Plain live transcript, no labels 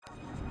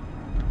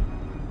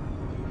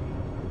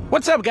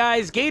What's up,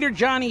 guys? Gator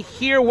Johnny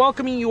here,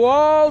 welcoming you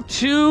all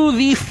to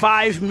the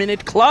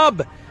 5-Minute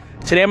Club.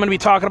 Today I'm going to be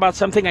talking about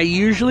something I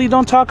usually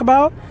don't talk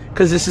about,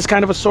 because this is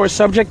kind of a sore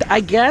subject, I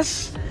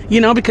guess.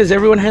 You know, because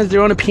everyone has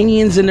their own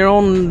opinions and their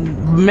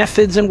own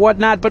methods and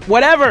whatnot, but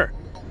whatever.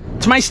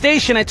 It's my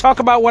station. I talk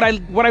about what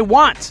I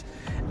want.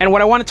 And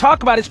what I want to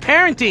talk about is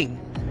parenting.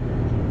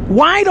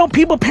 Why don't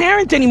people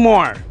parent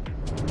anymore?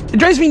 It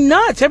drives me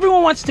nuts.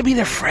 Everyone wants to be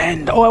their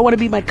friend. Oh, I want to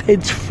be my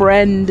kid's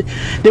friend.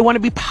 They want to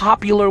be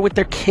popular with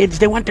their kids.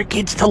 They want their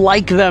kids to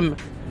like them.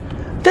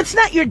 That's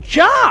not your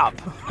job.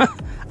 I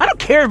don't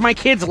care if my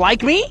kids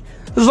like me.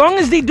 As long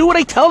as they do what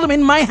I tell them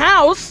in my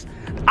house,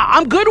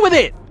 I'm good with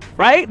it,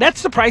 right?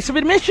 That's the price of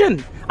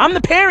admission. I'm the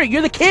parent.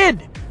 You're the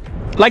kid.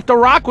 Like The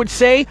Rock would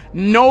say,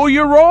 know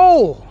your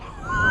role.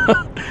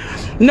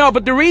 No,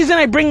 but the reason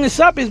I bring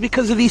this up is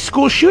because of these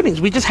school shootings.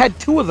 We just had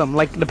 2 of them,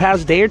 like the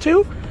past day or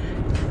 2.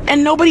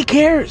 And nobody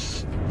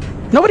cares.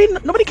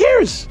 Nobody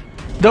cares.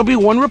 There'll be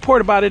one report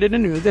about it in the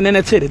news, and then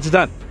that's it. It's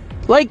done.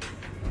 Like,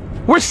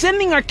 we're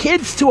sending our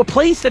kids to a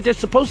place that they're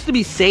supposed to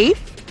be safe,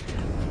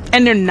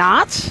 and they're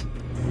not,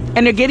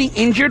 and they're getting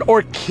injured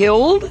or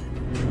killed,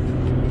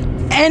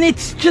 and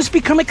it's just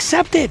become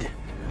accepted.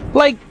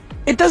 Like,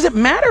 it doesn't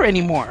matter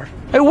anymore.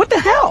 Like, what the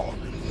hell?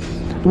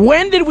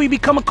 When did we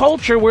become a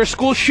culture where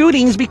school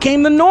shootings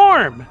became the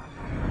norm?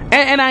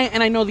 And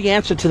I know the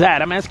answer to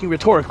that. I'm asking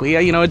rhetorically.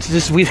 You know, it's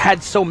just we've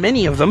had so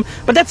many of them.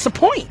 But that's the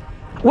point.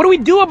 What do we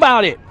do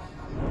about it?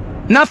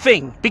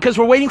 Nothing. Because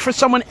we're waiting for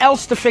someone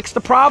else to fix the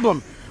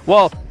problem.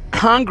 Well,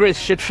 Congress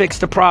should fix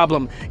the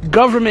problem.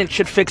 Government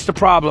should fix the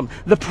problem.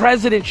 The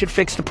president should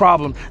fix the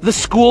problem. The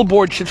school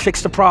board should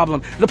fix the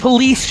problem. The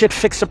police should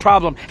fix the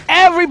problem.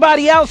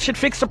 Everybody else should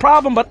fix the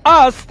problem but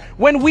us,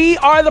 when we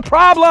are the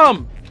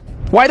problem.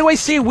 Why do I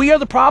say we are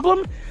the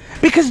problem?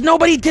 Because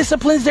nobody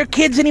disciplines their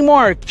kids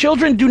anymore.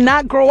 Children do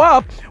not grow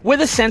up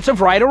with a sense of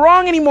right or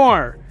wrong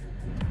anymore.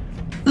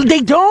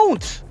 They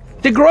don't.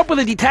 They grow up with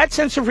a detached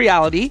sense of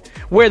reality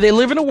where they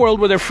live in a world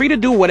where they're free to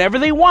do whatever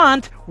they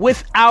want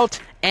without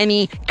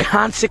any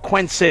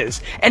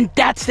consequences. And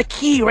that's the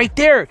key right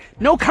there.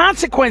 No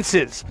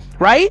consequences,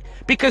 right?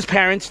 Because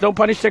parents don't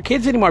punish their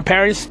kids anymore.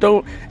 Parents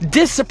don't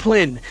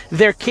discipline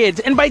their kids.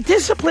 And by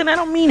discipline, I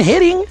don't mean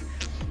hitting.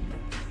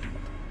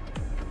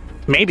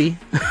 Maybe.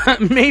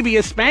 Maybe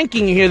a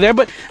spanking here or there,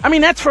 but I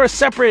mean that's for a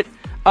separate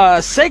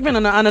segment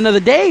on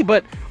another day.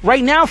 But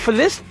right now, for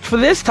this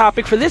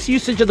topic, for this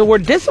usage of the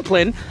word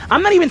discipline,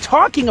 I'm not even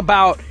talking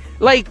about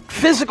like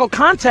physical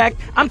contact.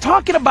 I'm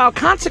talking about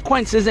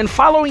consequences and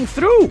following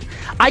through.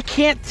 I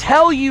can't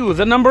tell you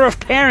the number of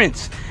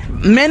parents,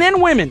 men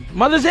and women,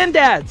 mothers and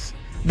dads,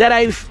 that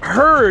I've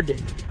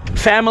heard,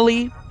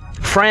 family,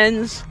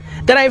 friends,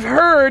 that I've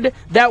heard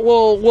that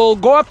will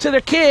go up to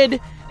their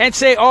kid and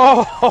say,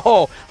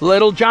 oh,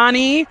 little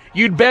Johnny,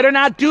 you'd better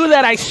not do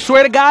that. I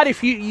swear to God,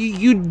 if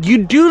you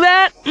do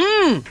that,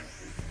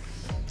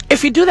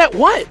 if you do that,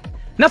 what?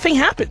 Nothing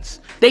happens.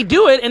 They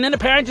do it, and then the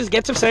parent just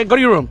gets upset. Go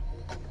to your room.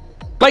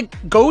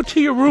 Like, go to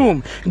your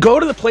room. Go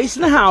to the place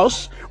in the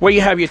house where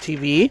you have your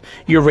TV,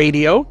 your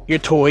radio, your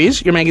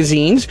toys, your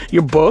magazines,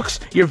 your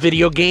books, your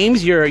video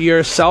games,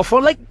 your cell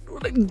phone. Like,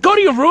 go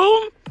to your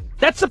room.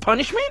 That's the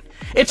punishment?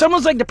 It's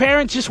almost like the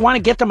parents just want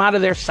to get them out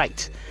of their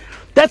sight.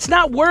 That's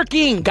not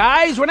working,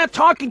 guys. We're not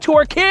talking to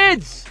our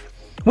kids.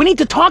 We need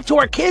to talk to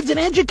our kids and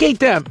educate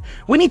them.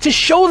 We need to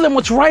show them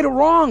what's right or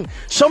wrong.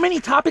 So many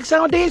topics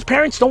nowadays,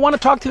 parents don't want to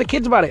talk to the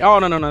kids about it. Oh,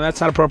 no, that's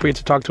not appropriate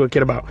to talk to a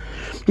kid about.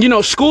 You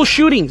know, school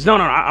shootings. No,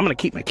 I'm going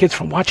to keep my kids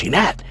from watching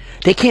that.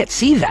 They can't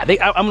see that.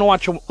 I'm going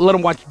to let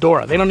them watch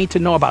Dora. They don't need to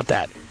know about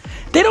that.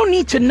 They don't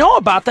need to know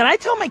about that. I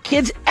tell my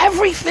kids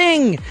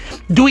everything.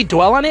 Do we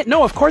dwell on it?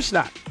 No, of course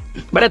not.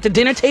 But at the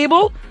dinner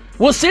table,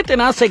 we'll sit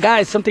and I'll say,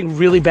 guys, something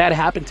really bad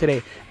happened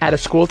today. At a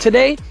school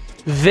today,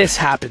 this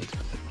happened.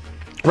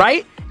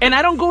 Right? And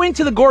I don't go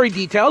into the gory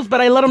details,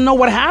 but I let them know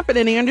what happened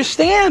and they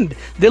understand.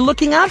 They're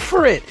looking out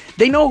for it.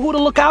 They know who to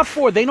look out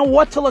for. They know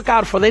what to look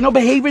out for. They know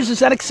behaviors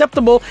is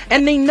unacceptable.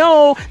 And they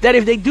know that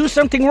if they do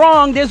something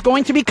wrong, there's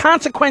going to be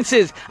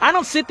consequences. I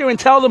don't sit there and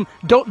tell them,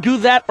 don't do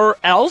that or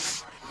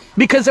else.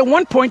 Because at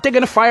one point, they're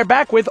going to fire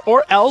back with,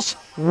 or else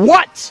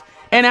what?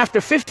 And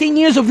after 15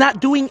 years of not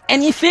doing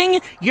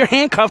anything, you're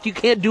handcuffed. You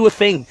can't do a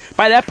thing.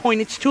 By that point,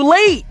 it's too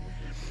late.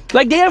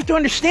 Like, they have to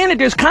understand that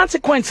there's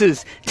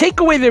consequences. Take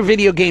away their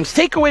video games.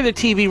 Take away their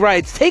TV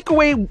rights. Take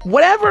away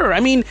whatever. I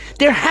mean,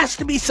 there has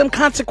to be some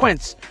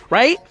consequence,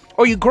 right?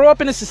 Or you grow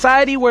up in a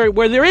society where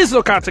there is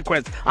no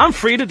consequence. I'm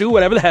free to do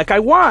whatever the heck I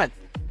want.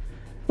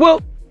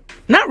 Well,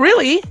 not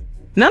really.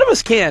 None of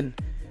us can.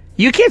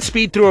 You can't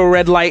speed through a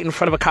red light in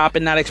front of a cop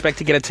and not expect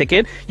to get a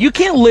ticket. You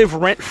can't live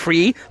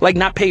rent-free, like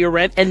not pay your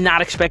rent and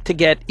not expect to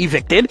get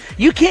evicted.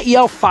 You can't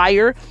yell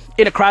fire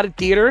in a crowded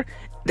theater,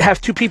 have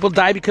 2 people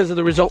die because of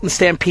the resultant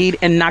stampede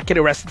and not get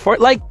arrested for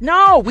it. Like,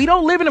 no, we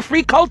don't live in a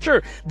free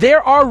culture.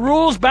 There are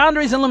rules,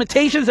 boundaries, and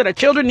limitations that our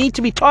children need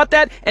to be taught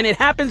that, and it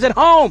happens at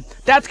home.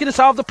 That's going to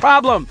solve the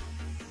problem.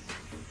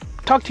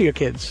 Talk to your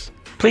kids,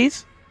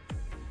 please.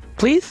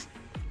 Please.